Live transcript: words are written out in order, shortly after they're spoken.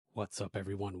What's up,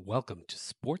 everyone? Welcome to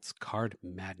Sports Card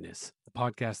Madness, the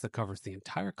podcast that covers the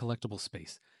entire collectible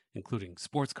space, including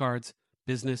sports cards,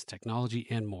 business, technology,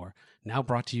 and more. Now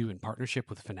brought to you in partnership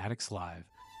with Fanatics Live.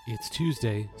 It's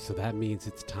Tuesday, so that means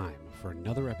it's time for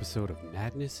another episode of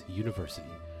Madness University,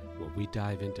 where we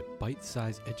dive into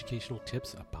bite-sized educational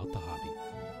tips about the hobby.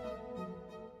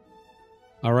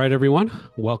 All right, everyone,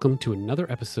 welcome to another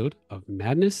episode of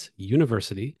Madness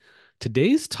University.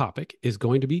 Today's topic is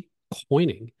going to be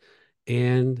coining.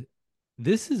 And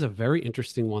this is a very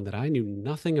interesting one that I knew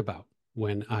nothing about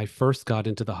when I first got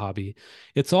into the hobby.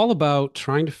 It's all about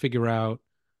trying to figure out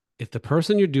if the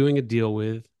person you're doing a deal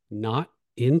with, not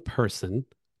in person,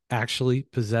 actually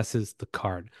possesses the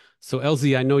card. So,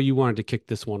 LZ, I know you wanted to kick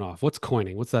this one off. What's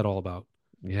coining? What's that all about?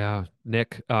 Yeah,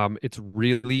 Nick, it's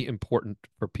really important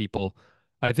for people.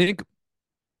 I think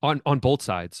on both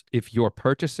sides, if you're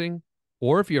purchasing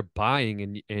or if you're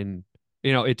buying and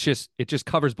it just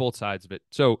covers both sides of it.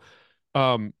 So,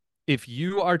 um, if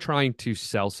you are trying to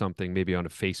sell something, maybe on a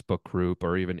Facebook group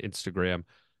or even Instagram,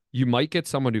 you might get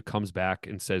someone who comes back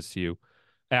and says to you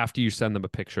after you send them a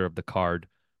picture of the card,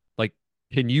 like,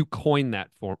 can you coin that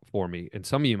for me? And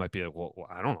some of you might be like, well,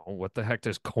 I don't know, what the heck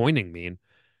does coining mean?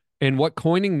 And what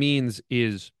coining means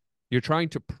is you're trying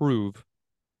to prove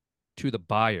to the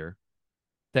buyer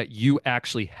that you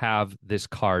actually have this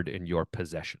card in your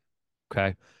possession.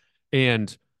 Okay.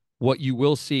 And what you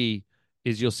will see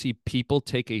is you'll see people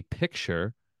take a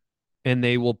picture and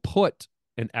they will put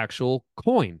an actual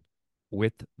coin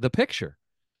with the picture.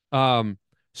 Um,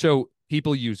 so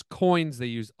people use coins, they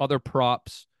use other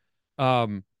props.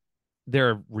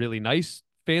 They're really nice,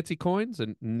 fancy coins,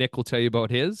 and Nick will tell you about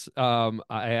his. I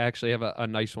actually have a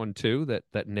nice one too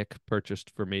that Nick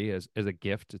purchased for me as a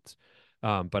gift.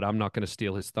 But I'm not going to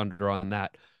steal his thunder on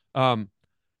that. Um,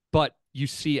 but you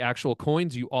see actual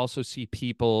coins. You also see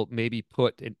people maybe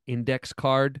put an index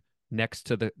card next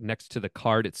to the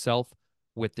card itself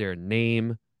with their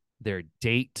name, their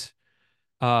date.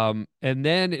 And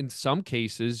then in some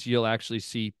cases, you'll actually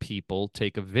see people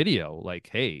take a video like,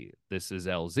 hey, this is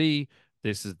LZ,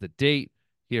 this is the date,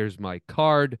 here's my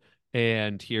card,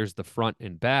 and here's the front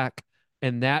and back.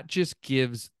 And that just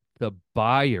gives the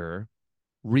buyer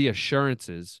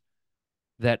reassurances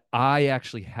that I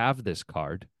actually have this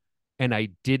card and I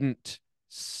didn't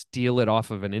steal it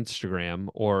off of an Instagram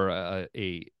or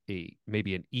a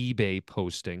maybe an eBay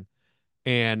posting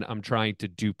and I'm trying to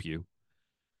dupe you.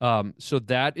 So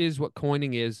that is what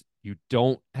coining is. You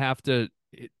don't have to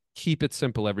keep it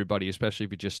simple, everybody, especially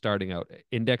if you're just starting out.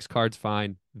 Index cards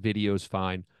fine, videos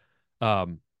fine.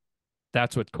 Um,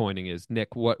 that's what coining is.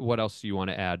 Nick, what else do you want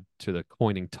to add to the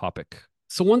coining topic?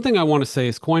 So one thing I want to say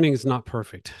is coining is not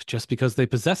perfect. Just because they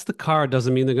possess the card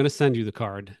doesn't mean they're going to send you the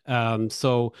card.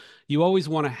 So you always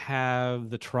want to have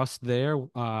the trust there,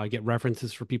 get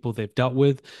references for people they've dealt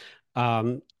with.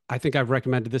 I think I've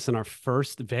recommended this in our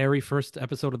very first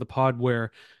episode of the pod,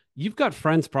 where you've got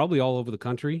friends probably all over the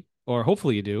country, or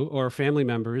hopefully you do, or family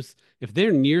members. If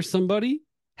they're near somebody,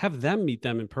 have them meet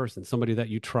them in person, somebody that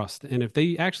you trust. And if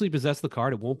they actually possess the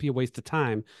card, it won't be a waste of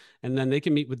time, and then they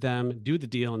can meet with them, do the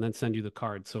deal, and then send you the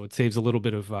card. So it saves a little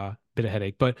bit of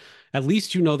headache, but at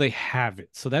least you know they have it.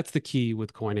 So that's the key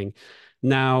with coining.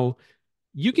 Now,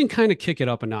 you can kind of kick it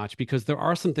up a notch because there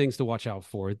are some things to watch out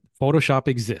for. Photoshop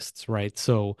exists, right?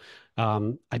 So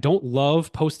I don't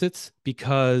love post-its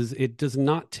because it does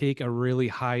not take a really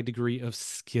high degree of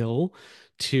skill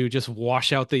to just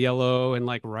wash out the yellow and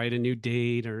like write a new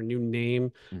date or a new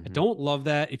name. I Mm-hmm. don't love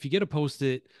that. If you get a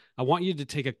post-it, I want you to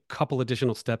take a couple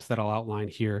additional steps that I'll outline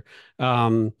here.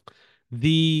 Um,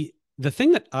 the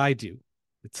thing that I do,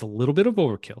 it's a little bit of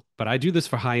overkill, but I do this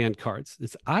for high-end cards,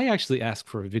 is I actually ask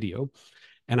for a video,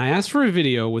 and I asked for a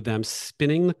video with them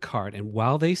spinning the card. And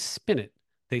while they spin it,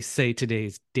 they say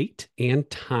today's date and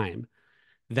time.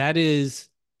 That is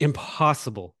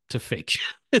impossible to fake.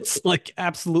 It's like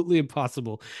absolutely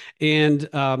impossible. And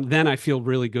then I feel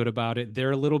really good about it.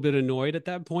 They're a little bit annoyed at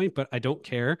that point, but I don't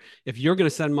care. If you're going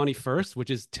to send money first, which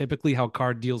is typically how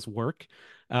card deals work,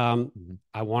 um, Mm-hmm.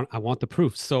 I want the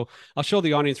proof. So I'll show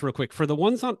the audience real quick. For the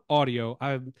ones on audio,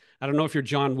 I don't know if you're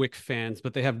John Wick fans,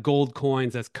 but they have gold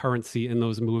coins as currency in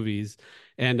those movies.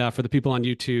 And for the people on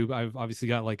YouTube, I've obviously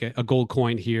got like a gold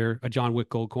coin here, a John Wick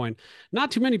gold coin. Not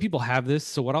too many people have this.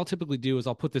 So what I'll typically do is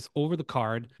I'll put this over the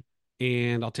card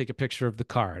and I'll take a picture of the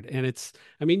card. And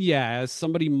I mean, yeah,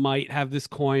 somebody might have this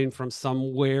coin from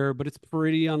somewhere, but it's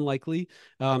pretty unlikely.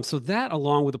 So that,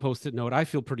 along with a post-it note, I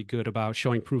feel pretty good about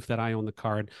showing proof that I own the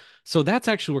card. So that's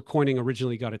actually where coining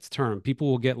originally got its term. People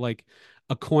will get like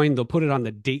a coin, they'll put it on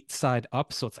the date side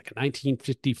up. So it's like a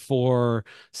 1954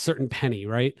 certain penny,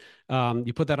 right?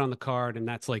 You put that on the card and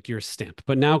that's like your stamp.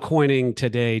 But now coining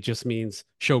today just means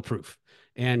show proof.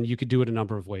 And you could do it a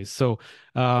number of ways. So,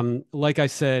 like I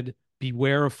said,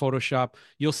 beware of Photoshop.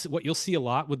 What you'll see a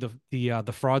lot with the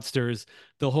fraudsters.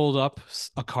 They'll hold up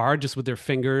a card just with their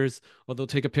fingers, or they'll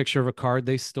take a picture of a card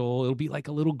they stole. It'll be like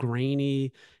a little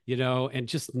grainy, and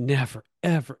just never,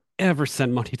 ever, ever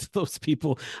send money to those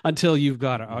people until you've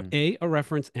got Mm-mm. a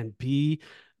reference, and B,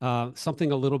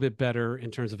 something a little bit better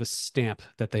in terms of a stamp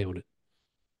that they own it.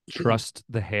 Trust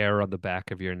the hair on the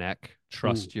back of your neck. Mm.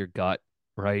 Trust your gut,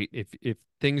 right? If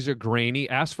things are grainy,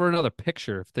 ask for another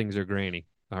picture if things are grainy.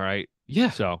 All right.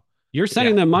 Yeah, So, you're yeah.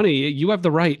 sending them money. You have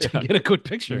the right to Yeah. get a good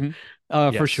picture, Hmm.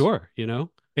 for Yes. sure.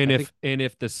 And I think,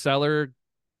 if the seller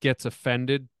gets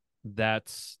offended,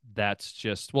 that's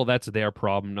just, well, that's their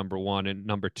problem, number one, and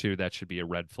number two, that should be a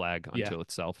red flag yeah, unto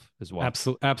itself as well.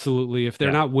 absolutely. If they're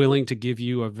Yeah. not willing to give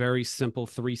you a very simple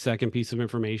 3-second piece of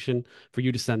information for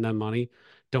you to send them money,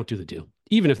 don't do the deal,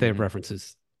 even if they have Hmm.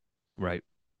 references. Right.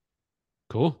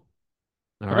 Cool.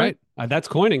 All All right. right. That's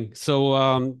coining.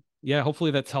 So, yeah, hopefully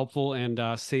that's helpful and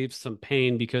saves some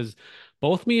pain because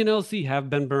both me and LC have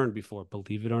been burned before,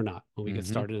 believe it or not, when we get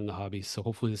Hmm. started in the hobby. So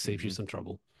hopefully this saves you Hmm. some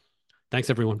trouble.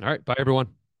 Thanks, everyone. All right. Bye, everyone.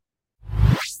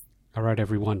 All right,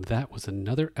 everyone. That was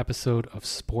another episode of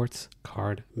Sports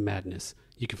Card Madness.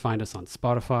 You can find us on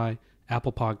Spotify,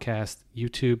 Apple Podcasts,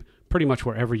 YouTube, pretty much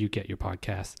wherever you get your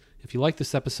podcasts. If you like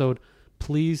this episode,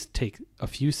 please take a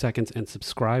few seconds and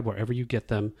subscribe wherever you get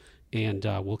them, and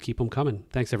we'll keep them coming.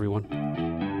 Thanks,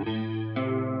 everyone.